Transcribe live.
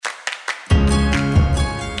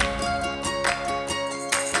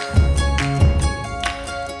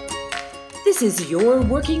This is Your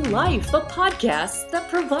Working Life, a podcast that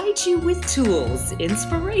provides you with tools,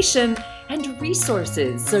 inspiration, and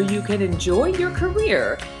resources so you can enjoy your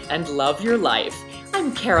career and love your life.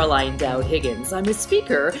 I'm Caroline Dowd Higgins. I'm a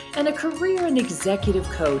speaker and a career and executive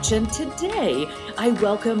coach, and today I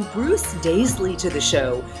welcome Bruce Daisley to the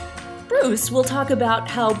show. Bruce will talk about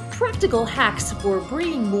how practical hacks for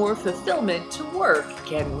bringing more fulfillment to work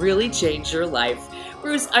can really change your life.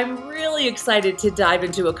 Bruce, I'm really excited to dive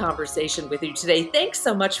into a conversation with you today. Thanks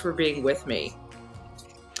so much for being with me.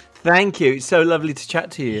 Thank you. It's so lovely to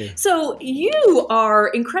chat to you. So you are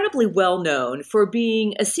incredibly well known for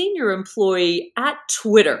being a senior employee at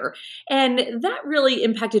Twitter, and that really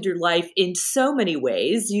impacted your life in so many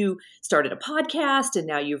ways. You started a podcast, and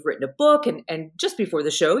now you've written a book, and just before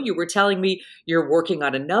the show, you were telling me you're working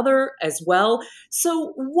on another as well.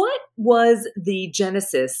 So what was the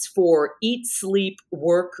genesis for Eat, Sleep,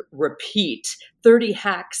 Work, Repeat? 30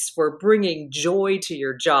 hacks for bringing joy to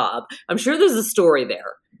your job. I'm sure there's a story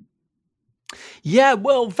there. Yeah,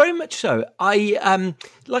 well, very much so. I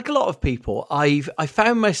like a lot of people, I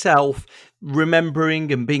found myself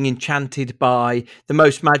remembering and being enchanted by the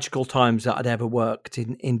most magical times that I'd ever worked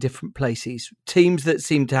in different places. Teams that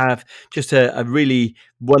seemed to have just a really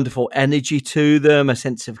wonderful energy to them, a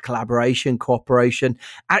sense of collaboration, cooperation,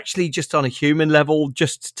 actually just on a human level,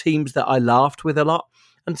 just teams that I laughed with a lot.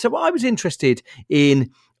 And so I was interested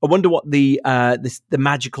in, I wonder what the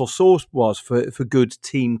magical source was for good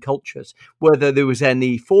team cultures, whether there was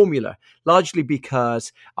any formula, largely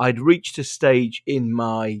because I'd reached a stage in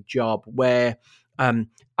my job where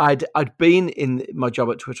I'd been in my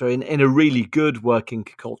job at Twitter in a really good working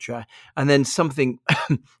culture, and then something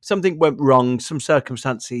went wrong, some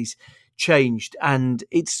circumstances changed, and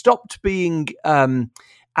it stopped being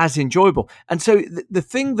as enjoyable. And so the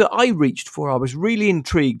thing that I reached for, I was really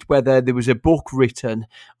intrigued whether there was a book written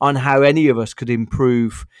on how any of us could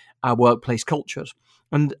improve our workplace cultures.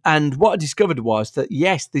 And what I discovered was that,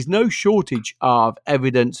 yes, there's no shortage of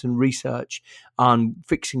evidence and research on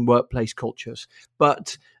fixing workplace cultures,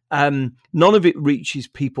 but none of it reaches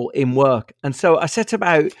people in work. And so I set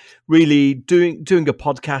about really doing a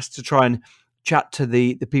podcast to try and chat to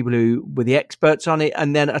the people who were the experts on it.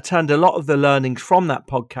 And then I turned a lot of the learnings from that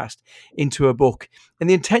podcast into a book. And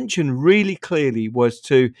the intention really clearly was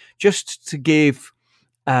to give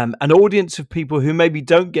an audience of people who maybe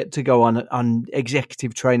don't get to go on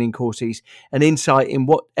executive training courses an insight in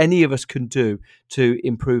what any of us can do to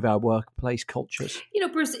improve our workplace cultures. You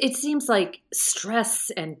know, Bruce, it seems like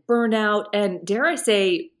stress and burnout and, dare I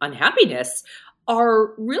say, unhappiness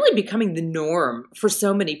are really becoming the norm for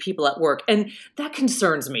so many people at work. And that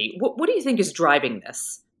concerns me. What do you think is driving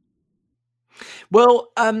this?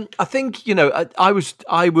 Well, I think, I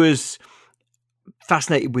was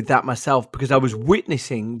fascinated with that myself because I was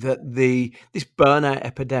witnessing that this burnout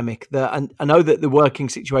epidemic, and I know that the working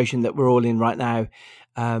situation that we're all in right now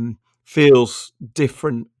feels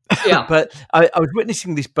different. Yeah. But I was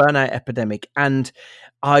witnessing this burnout epidemic, and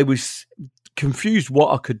I was confused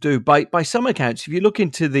what I could do. By some accounts, if you look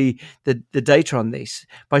into the data on this,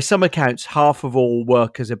 by some accounts, half of all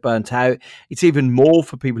workers are burnt out. It's even more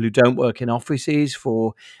for people who don't work in offices,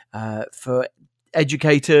 for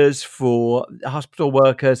educators, for hospital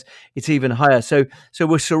workers. It's even higher. So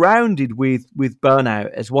we're surrounded with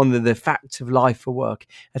burnout as one of the facts of life for work.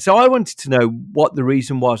 And so I wanted to know what the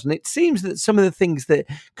reason was. And it seems that some of the things that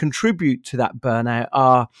contribute to that burnout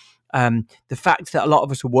are the fact that a lot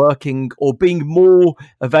of us are working or being more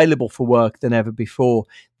available for work than ever before.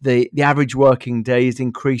 The average working day is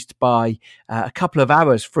increased by a couple of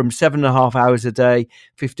hours, from 7.5 hours a day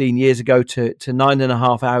 15 years ago to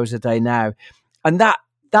 9.5 hours a day now. And that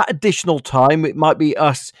additional time, it might be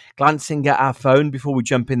us glancing at our phone before we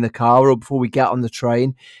jump in the car or before we get on the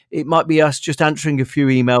train. It might be us just answering a few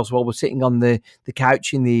emails while we're sitting on the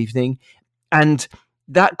couch in the evening. And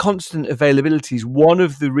that constant availability is one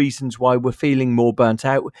of the reasons why we're feeling more burnt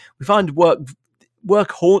out. We find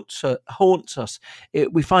work haunts us.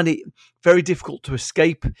 We find it very difficult to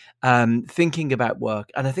escape thinking about work,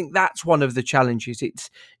 and I think that's one of the challenges.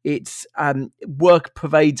 It's work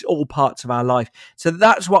pervades all parts of our life. So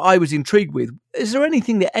that's what I was intrigued with. Is there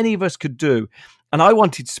anything that any of us could do? And I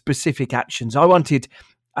wanted specific actions. I wanted,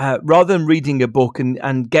 rather than reading a book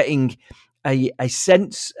and getting a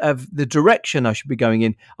sense of the direction I should be going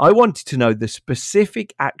in, I wanted to know the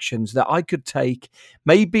specific actions that I could take.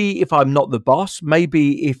 Maybe if I'm not the boss,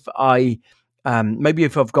 maybe if I've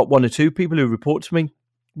got one or two people who report to me,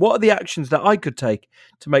 What are the actions that I could take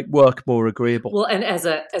to make work more agreeable? Well, and as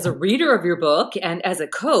a reader of your book and as a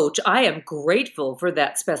coach, I am grateful for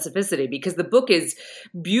that specificity, because the book is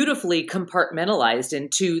beautifully compartmentalized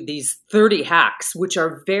into these 30 hacks, which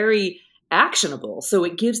are very actionable. So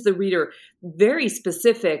it gives the reader very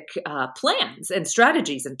specific plans and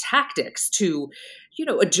strategies and tactics to,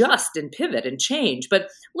 adjust and pivot and change. But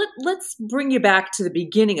let's bring you back to the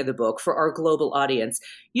beginning of the book for our global audience.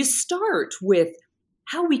 You start with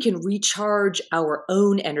how we can recharge our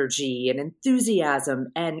own energy and enthusiasm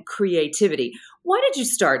and creativity. Why did you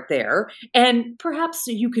start there? And perhaps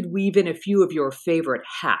you could weave in a few of your favorite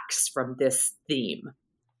hacks from this theme.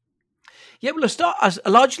 Yeah, well, I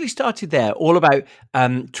largely started there, all about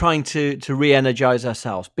trying to re-energize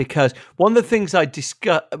ourselves, because one of the things I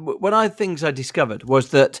discovered was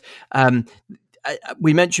that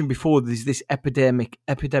we mentioned before there's this epidemic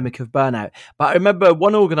of burnout. But I remember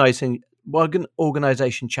one organization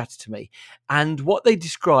chatted to me, and what they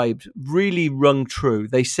described really rung true.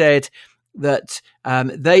 They said that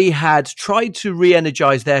they had tried to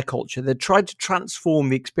re-energize their culture. They tried to transform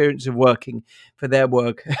the experience of working for their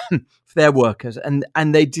workers,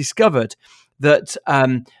 and they discovered that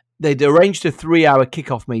they'd arranged a 3-hour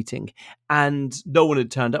kickoff meeting, and no one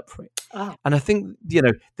had turned up for it. Oh. And I think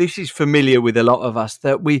this is familiar with a lot of us,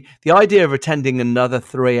 that the idea of attending another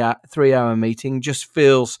 3-hour meeting just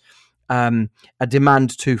feels a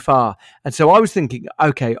demand too far. And so I was thinking,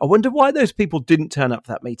 okay, I wonder why those people didn't turn up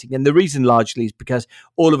for that meeting. And the reason largely is because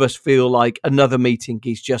all of us feel like another meeting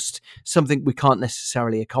is just something we can't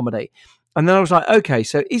necessarily accommodate. And then I was like, okay,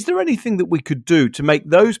 so is there anything that we could do to make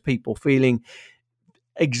those people feeling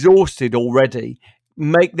exhausted already,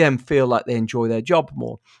 make them feel like they enjoy their job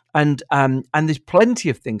more? And there's plenty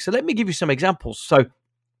of things. So let me give you some examples. So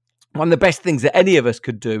one of the best things that any of us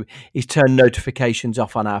could do is turn notifications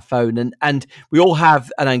off on our phone. And we all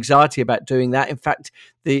have an anxiety about doing that. In fact,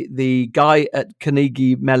 the guy at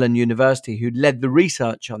Carnegie Mellon University who led the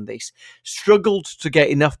research on this struggled to get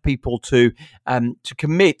enough people to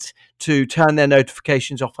commit to turn their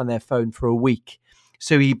notifications off on their phone for a week.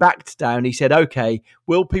 So he backed down. He said, okay,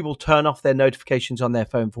 will people turn off their notifications on their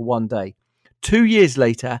phone for one day? 2 years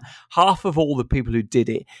later, half of all the people who did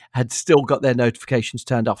it had still got their notifications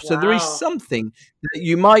turned off. Wow. So there is something that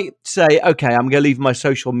you might say, okay, I'm going to leave my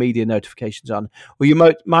social media notifications on. Or you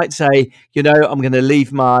might say, I'm going to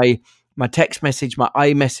leave my text message, my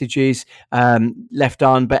iMessages left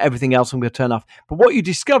on, but everything else I'm going to turn off. But what you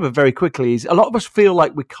discover very quickly is a lot of us feel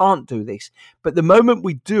like we can't do this. But the moment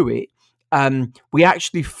we do it, we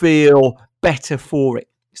actually feel better for it.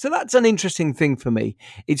 So that's an interesting thing for me.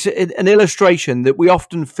 It's an illustration that we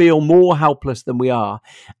often feel more helpless than we are.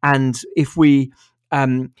 And if we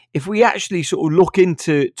actually sort of look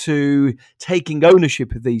into taking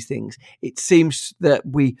ownership of these things, it seems that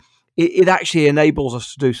it actually enables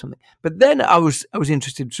us to do something. But then I was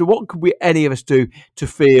interested. So what could any of us do to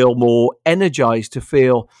feel more energized, to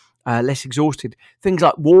feel less exhausted? Things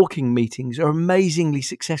like walking meetings are amazingly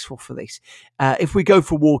successful for this. If we go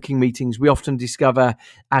for walking meetings, we often discover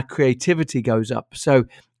our creativity goes up. So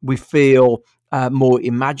we feel more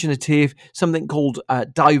imaginative. Something called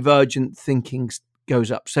divergent thinking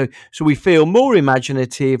goes up. So we feel more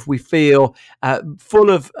imaginative. We feel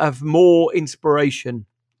full of more inspiration.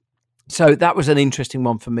 So that was an interesting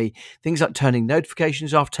one for me. Things like turning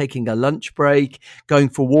notifications off, taking a lunch break, going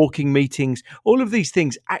for walking meetings. All of these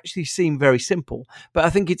things actually seem very simple. But I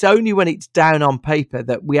think it's only when it's down on paper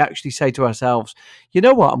that we actually say to ourselves, you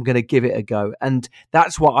know what, I'm going to give it a go. And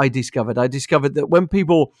that's what I discovered. I discovered that when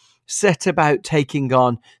people set about taking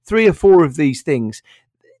on 3 or 4 of these things,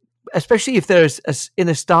 especially if there's in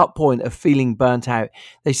a start point of feeling burnt out,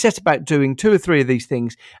 they set about doing 2 or 3 of these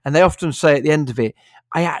things. And they often say at the end of it,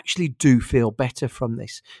 I actually do feel better from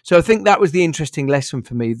this. So I think that was the interesting lesson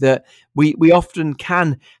for me, that we often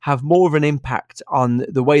can have more of an impact on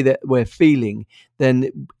the way that we're feeling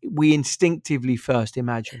than we instinctively first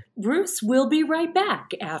imagine. Bruce, we'll be right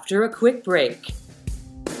back after a quick break.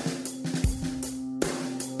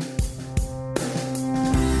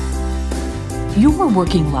 Your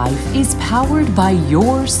working life is powered by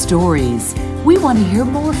your stories. We want to hear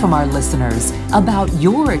more from our listeners about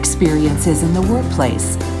your experiences in the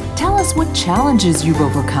workplace. Tell us what challenges you've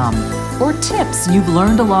overcome or tips you've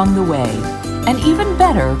learned along the way. And even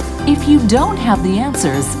better, if you don't have the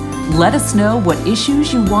answers, let us know what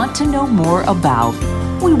issues you want to know more about.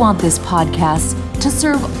 We want this podcast to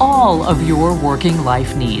serve all of your working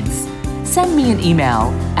life needs. Send me an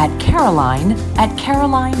email at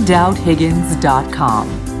caroline@carolinedowdhiggins.com.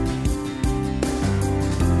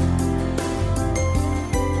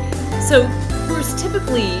 So Bruce,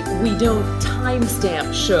 typically we don't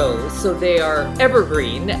timestamp shows, so they are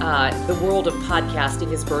evergreen. The world of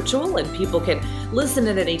podcasting is virtual and people can listen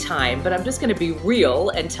at any time, but I'm just going to be real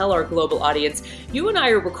and tell our global audience, you and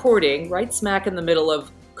I are recording right smack in the middle of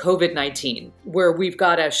COVID-19, where we've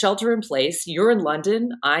got a shelter in place. You're in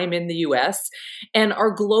London, I'm in the US, and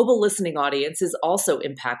our global listening audience is also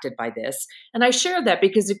impacted by this. And I share that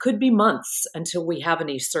because it could be months until we have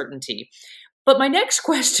any certainty. But my next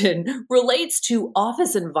question relates to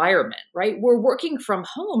office environment, right? We're working from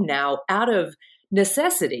home now out of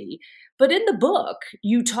necessity. But in the book,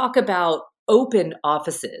 you talk about open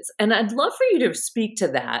offices. And I'd love for you to speak to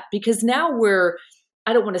that because now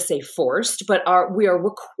I don't want to say forced, but we are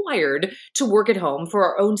required to work at home for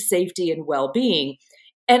our own safety and well-being.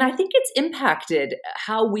 And I think it's impacted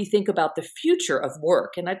how we think about the future of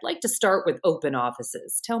work. And I'd like to start with open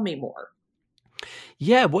offices. Tell me more.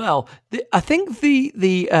 Yeah, well, I think the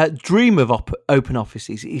dream of open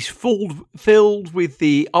offices is filled with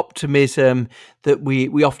the optimism that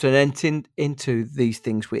we often enter into these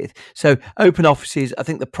things with. So open offices, I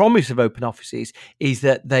think the promise of open offices is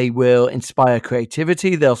that they will inspire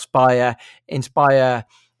creativity, they'll inspire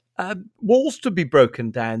walls to be broken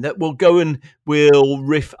down, that will go and will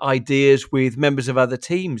riff ideas with members of other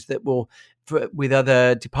teams, that will with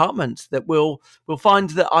other departments, that will find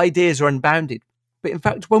that ideas are unbounded. But in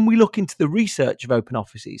fact, when we look into the research of open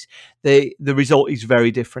offices, the result is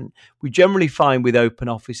very different. We generally find with open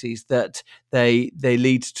offices that they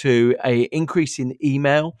lead to an increase in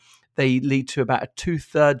email. They lead to about a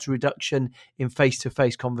 2/3 reduction in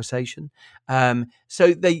face-to-face conversation.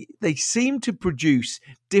 So they seem to produce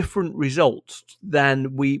different results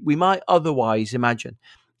than we might otherwise imagine.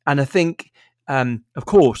 And I think, of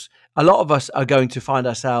course, a lot of us are going to find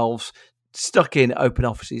ourselves stuck in open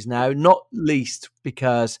offices now, not least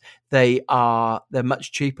because they're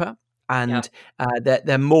much cheaper and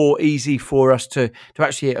they're more easy for us to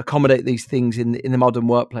actually accommodate these things in the modern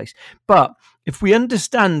workplace. But if we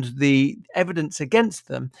understand the evidence against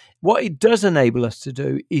them, what it does enable us to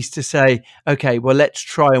do is to say, okay, well, let's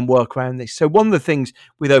try and work around this. So one of the things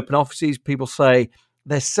with open offices, people say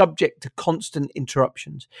they're subject to constant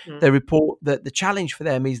interruptions. They report that the challenge for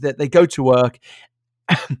them is that they go to work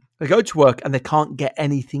and they can't get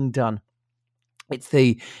anything done. It's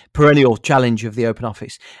the perennial challenge of the open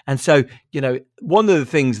office. And so, one of the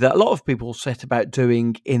things that a lot of people set about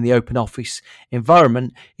doing in the open office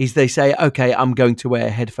environment is they say, okay, I'm going to wear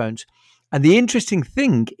headphones. And the interesting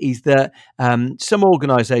thing is that some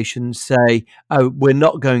organizations say, oh, we're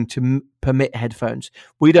not going to permit headphones.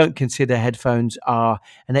 We don't consider headphones are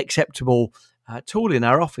an acceptable tool in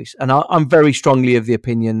our office. And I'm very strongly of the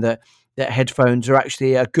opinion that headphones are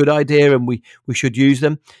actually a good idea and we should use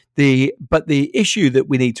them. But the issue that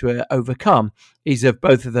we need to overcome is of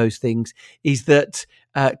both of those things is that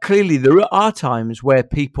clearly there are times where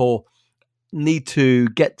people need to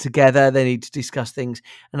get together, they need to discuss things.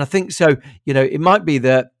 And I think so, it might be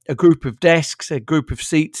that a group of desks, a group of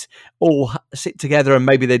seats all sit together and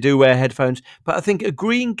maybe they do wear headphones. But I think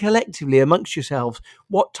agreeing collectively amongst yourselves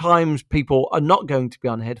what times people are not going to be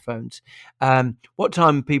on headphones, what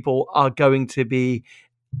time people are going to be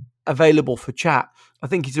available for chat, I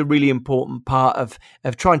think is a really important part of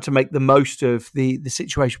trying to make the most of the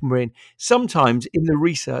situation we're in. Sometimes in the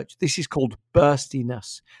research, this is called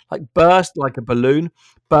burstiness, like burst like a balloon,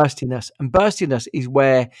 burstiness. And burstiness is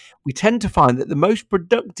where we tend to find that the most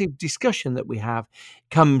productive discussion that we have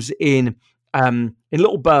comes in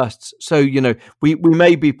little bursts. So, we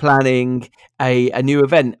may be planning a new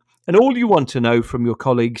event and all you want to know from your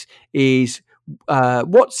colleagues is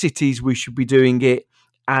what cities we should be doing it,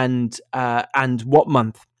 and what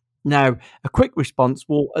month. Now, a quick response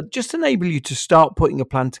will just enable you to start putting a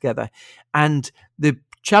plan together. And the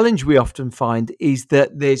challenge we often find is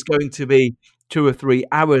that there's going to be 2 or 3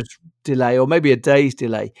 hours delay or maybe a day's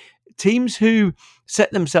delay. Teams who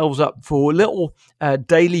set themselves up for little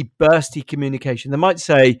daily bursty communication, they might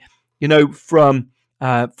say, from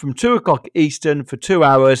 2:00 Eastern for 2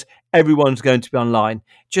 hours, everyone's going to be online.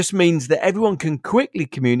 Just means that everyone can quickly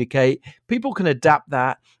communicate, people can adapt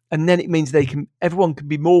that, and then it means everyone can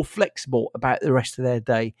be more flexible about the rest of their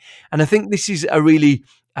day. And I think this is a really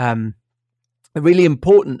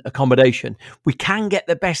important accommodation. We can get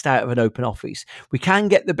the best out of an open office. We can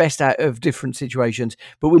get the best out of different situations,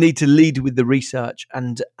 but we need to lead with the research,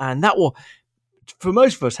 and that will, for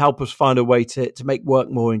most of us, help us find a way to make work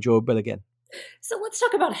more enjoyable again. So let's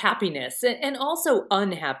talk about happiness and also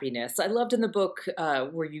unhappiness. I loved in the book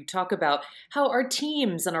where you talk about how our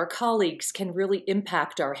teams and our colleagues can really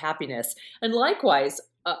impact our happiness. And likewise,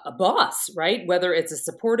 a boss, right? Whether it's a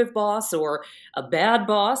supportive boss or a bad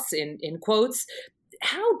boss, in quotes.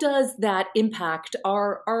 How does that impact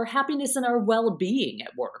our happiness and our well-being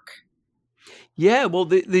at work? Yeah, well,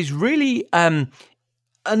 there's really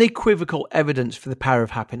unequivocal evidence for the power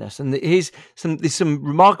of happiness, and there's some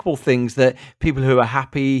remarkable things that people who are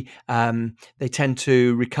happy, they tend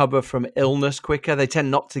to recover from illness quicker. They tend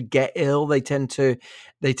not to get ill. They tend to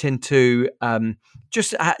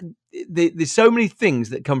just there's so many things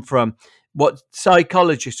that come from what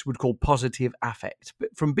psychologists would call positive affect,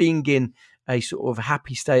 but from being in a sort of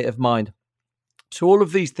happy state of mind. So all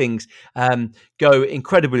of these things go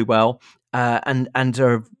incredibly well, and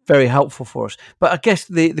are very helpful for us. But I guess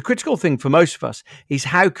the critical thing for most of us is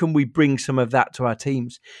how can we bring some of that to our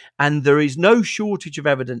teams? And there is no shortage of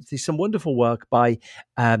evidence. There's some wonderful work by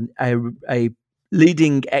a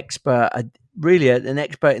leading expert, an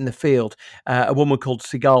expert in the field, a woman called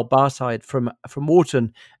Sigal Barside from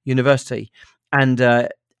Wharton University, and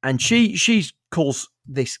she calls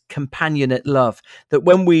this companionate love, that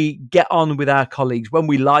when we get on with our colleagues, when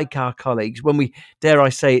we like our colleagues, when we, dare I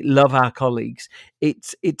say it, love our colleagues,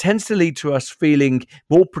 it tends to lead to us feeling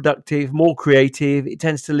more productive, more creative. It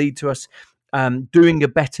tends to lead to us doing a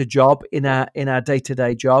better job in our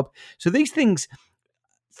day-to-day job. So these things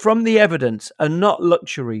from the evidence are not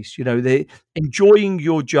luxuries. The enjoying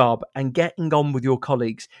your job and getting on with your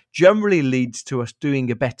colleagues generally leads to us doing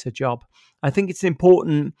a better job. I think it's an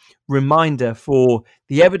important reminder, for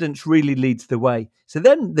the evidence really leads the way. So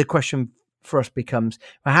then the question for us becomes,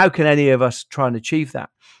 well, how can any of us try and achieve that?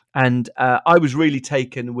 And I was really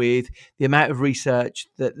taken with the amount of research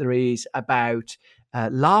that there is about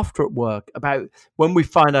laughter at work, about when we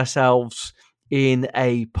find ourselves in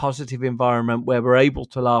a positive environment where we're able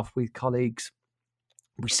to laugh with colleagues.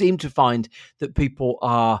 We seem to find that people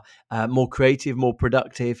are more creative, more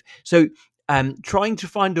productive. So trying to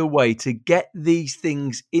find a way to get these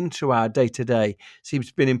things into our day-to-day seems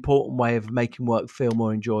to be an important way of making work feel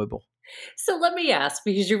more enjoyable. So let me ask,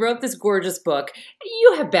 because you wrote this gorgeous book,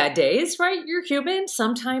 you have bad days, right? You're human.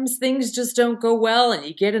 Sometimes things just don't go well and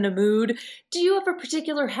you get in a mood. Do you have a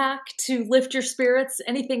particular hack to lift your spirits?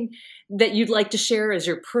 Anything that you'd like to share as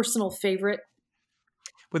your personal favorite?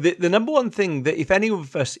 Well, the number one thing that if any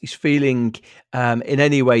of us is feeling in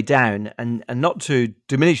any way down, and not to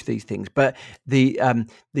diminish these things, but the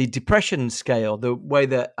depression scale, the way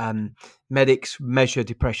that medics measure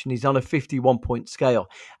depression is on a 51-point scale,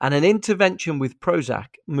 and an intervention with Prozac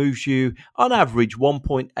moves you on average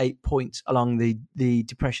 1.8 points along the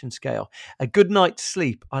depression scale. A good night's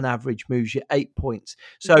sleep on average moves you 8 points.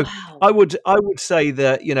 So Wow. I would say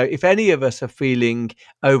that if any of us are feeling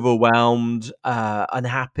overwhelmed,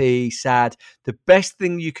 unhappy, sad, the best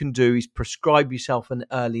thing you can do is prescribe yourself an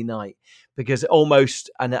early night, because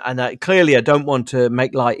clearly I don't want to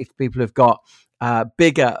make light if people have got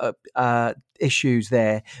bigger issues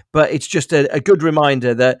there, but it's just a good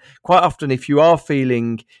reminder that quite often if you are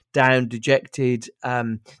feeling down, dejected,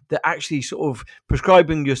 that actually sort of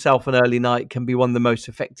prescribing yourself an early night can be one of the most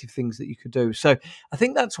effective things that you could do. So I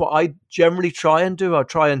think that's what I generally try and do. I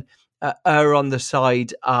try and err on the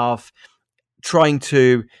side of trying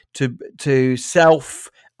to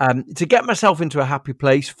get myself into a happy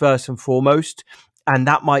place first and foremost. And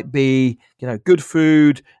that might be, good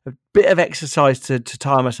food, a bit of exercise to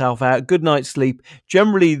tire myself out, good night's sleep.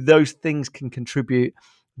 Generally, those things can contribute.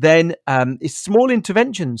 Then it's small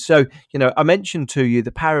interventions. So, I mentioned to you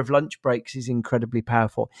the power of lunch breaks is incredibly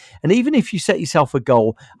powerful. And even if you set yourself a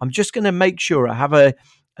goal, I'm just going to make sure I have a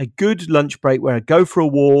good lunch break where I go for a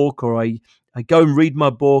walk, or I go and read my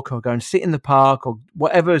book, or go and sit in the park, or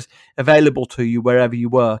whatever's available to you wherever you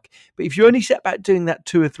work. But if you only set about doing that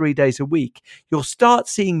 2 or 3 days a week, you'll start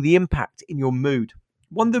seeing the impact in your mood.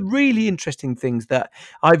 One of the really interesting things that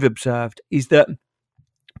I've observed is that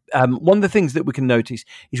one of the things that we can notice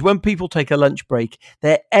is when people take a lunch break,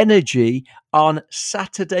 their energy on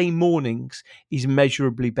Saturday mornings is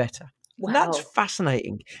measurably better. Wow. And that's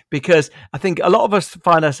fascinating, because I think a lot of us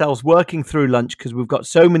find ourselves working through lunch because we've got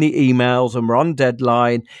so many emails and we're on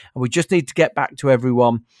deadline and we just need to get back to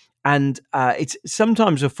everyone. And it's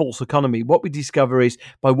sometimes a false economy. What we discover is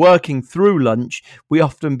by working through lunch, we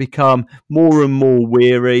often become more and more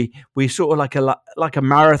weary. We're sort of like a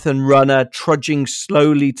marathon runner trudging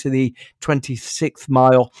slowly to the 26th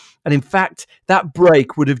mile. And in fact, that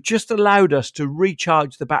break would have just allowed us to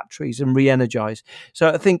recharge the batteries and re-energize. So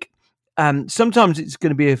I think sometimes it's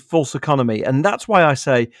going to be a false economy. And that's why I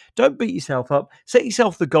say, don't beat yourself up. Set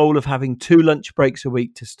yourself the goal of having 2 lunch breaks a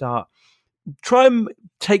week to start. try and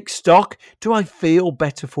take stock. Do I feel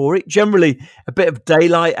better for it? Generally, a bit of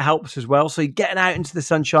daylight helps as well. So you're getting out into the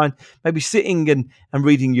sunshine, maybe sitting and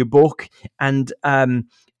reading your book, and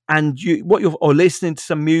or listening to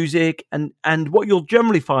some music, and what you'll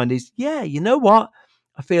generally find is, yeah, you know what,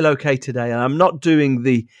 I feel okay today, and I'm not doing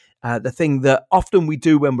the thing that often we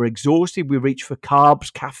do when we're exhausted. We reach for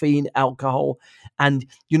carbs, caffeine, alcohol, and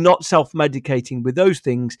you're not self-medicating with those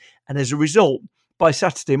things. And as a result, by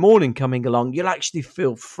Saturday morning coming along, you'll actually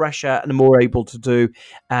feel fresher and more able to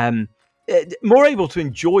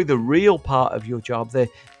enjoy the real part of your job, the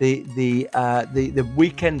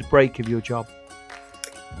weekend break of your job.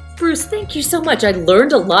 Bruce, thank you so much. I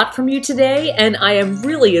learned a lot from you today, and I am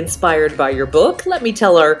really inspired by your book. Let me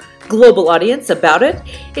tell our global audience about it.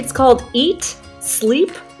 It's called Eat,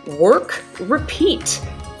 Sleep, Work, Repeat.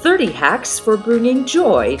 30 hacks for bringing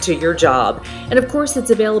joy to your job. And of course, it's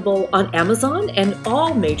available on Amazon and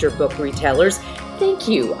all major book retailers. Thank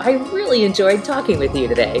you. I really enjoyed talking with you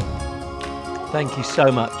today. Thank you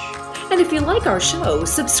so much. And if you like our show,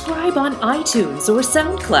 subscribe on iTunes or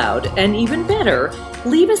SoundCloud. And even better,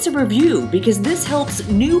 leave us a review, because this helps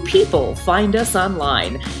new people find us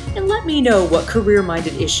online. And let me know what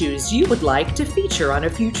career-minded issues you would like to feature on a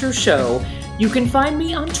future show. You can find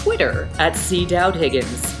me on Twitter at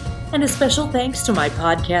 @CDowdHiggins. And a special thanks to my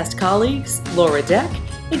podcast colleagues, Laura Deck,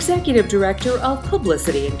 Executive Director of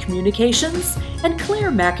Publicity and Communications, and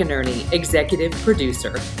Claire McInerney, Executive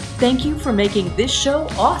Producer. Thank you for making this show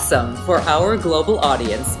awesome for our global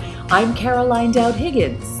audience. I'm Caroline Dowd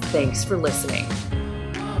Higgins. Thanks for listening.